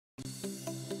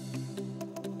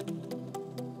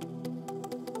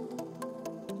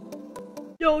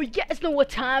Yo, you guys know what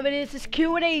time it is. It's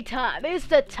Q&A time. It's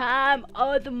the time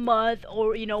of the month,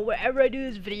 or wherever I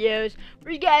do these videos,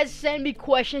 where you guys send me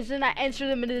questions and I answer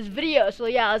them in this video. So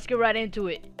yeah, let's get right into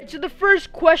it. So the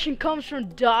first question comes from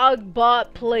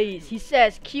Dogbot Plays. He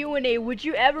says, Q&A, would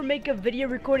you ever make a video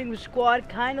recording with Squad,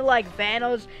 kind of like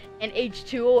Vanos and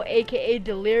H2O, aka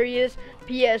Delirious?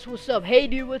 PS, what's up? Hey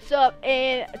dude, what's up?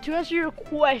 And to answer your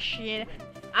question,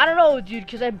 I don't know, dude,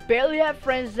 because I barely have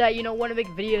friends that, want to make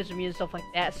videos with me and stuff like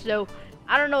that. So,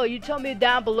 I don't know. You tell me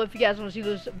down below if you guys want to see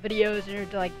those videos and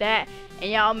everything like that.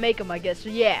 And yeah, I'll make them, I guess. So,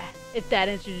 yeah, if that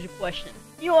answers your question.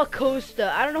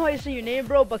 Acosta, I don't know how you say your name,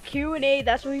 bro, but Q&A,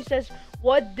 that's what he says.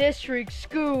 What district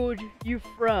school you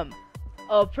from?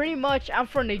 Pretty much, I'm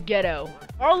from the ghetto.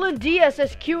 Arlen Diaz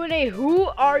says, Q&A, who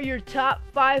are your top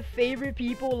 5 favorite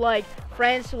people, like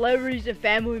friends, celebrities, and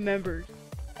family members?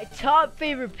 My top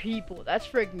favorite people, that's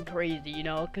freaking crazy,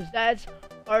 because that's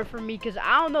hard for me, because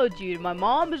I don't know, dude. My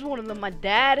mom is one of them, my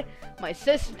dad, my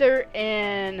sister,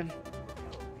 and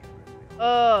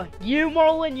you,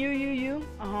 Marlon, you,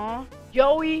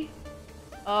 Joey,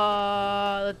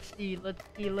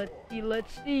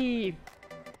 let's see,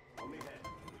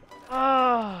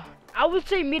 I would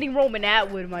say meeting Roman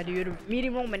Atwood, my dude.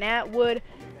 Meeting Roman Atwood.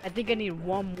 I think I need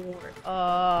one more,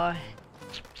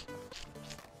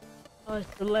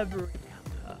 celebrity.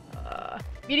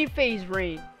 Meeting Phase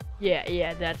Rain.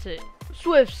 Yeah, that's it.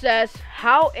 Swift says,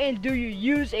 how and do you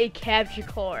use a capture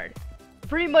card?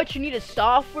 Pretty much you need a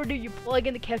software. Do you plug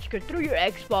in the capture card through your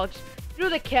Xbox, through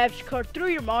the capture card,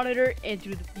 through your monitor, and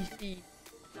through the PC?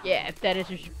 Yeah, if that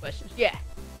answers your questions. Yeah.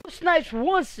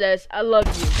 Snipes1 says, I love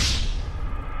you.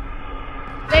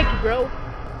 Thank you, bro.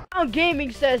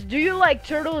 Gaming says, do you like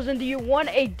turtles and do you want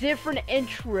a different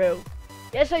intro?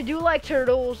 Yes, I do like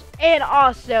turtles, and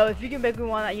also, if you can make me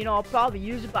one, I'll probably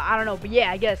use it, but I don't know. But yeah,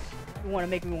 I guess you want to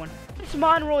make me one.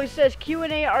 Monroy says,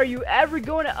 Q&A, are you ever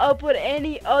going to upload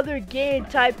any other game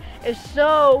type? If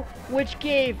so, which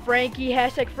game? Frankie,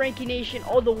 hashtag Frankie Nation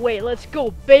all the way. Let's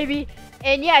go, baby.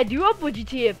 And yeah, I do upload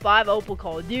GTA 5, I upload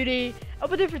Call of Duty, I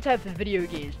upload different types of video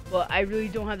games, but I really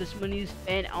don't have this money to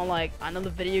spend on like another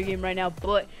video game right now,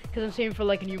 but because I'm saving for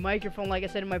like a new microphone, like I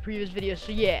said in my previous video.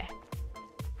 So yeah.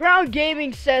 Crown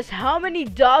Gaming says, how many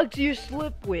dogs do you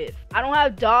sleep with? I don't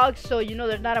have dogs, so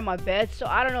they're not in my bed, so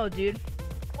I don't know, dude.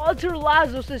 Walter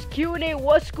Lazo says, Q&A,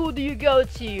 what school do you go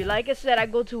to? Like I said, I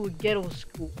go to a ghetto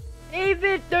school.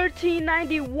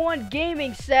 David1391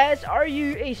 Gaming says, are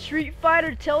you a Street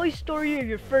Fighter? Tell a story of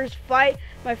your first fight.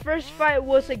 My first fight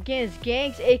was against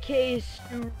Gangs, aka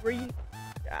Street.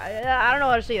 I don't know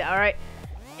how to say that, alright?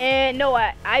 And no,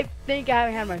 I think I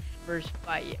haven't had my first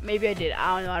fight yet. Maybe I did.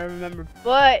 I don't know. I don't remember.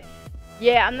 But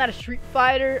yeah, I'm not a Street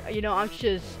Fighter. I'm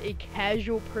just a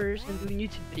casual person doing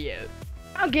YouTube videos.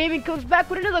 Now Gaming comes back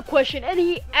with another question, and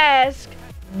he asks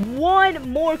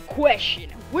one more question.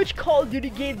 Which Call of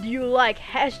Duty game do you like?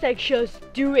 Hashtag shows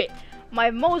do it. My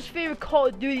most favorite Call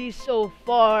of Duty so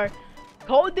far,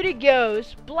 Call of Duty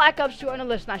Ghosts, Black Ops 2. I know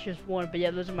that's not just one, but yeah,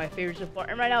 those are my favorites so far.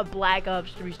 And right now, Black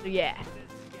Ops 3. So yeah.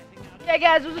 Yeah,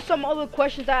 guys, those are some other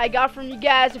questions that I got from you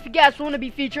guys. If you guys want to be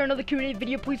featured in another Q&A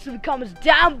video, please leave the comments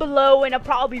down below, and I'll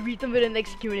probably read them in the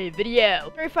next Q&A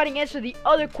video. Very fighting answer the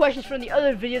other questions from the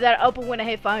other video that I upload when I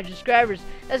hit 500 subscribers.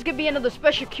 That's gonna be another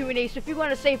special Q&A. So if you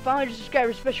want to say 500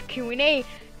 subscribers special Q&A,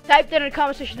 type that in the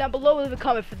comment section down below. Leave a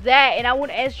comment for that, and I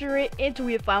want to answer it until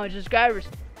we hit 500 subscribers.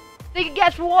 Thank you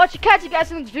guys for watching. Catch you guys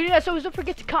in the next video. As always, don't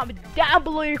forget to comment down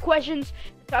below your questions.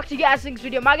 Talk to you guys in the next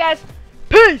video. My guys.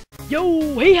 Peace!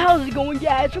 Yo, hey, how's it going,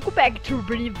 guys? Welcome back to a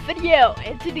brand new video.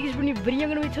 And today's brand new video, I'm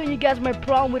gonna be telling you guys my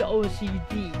problem with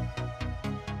OCD.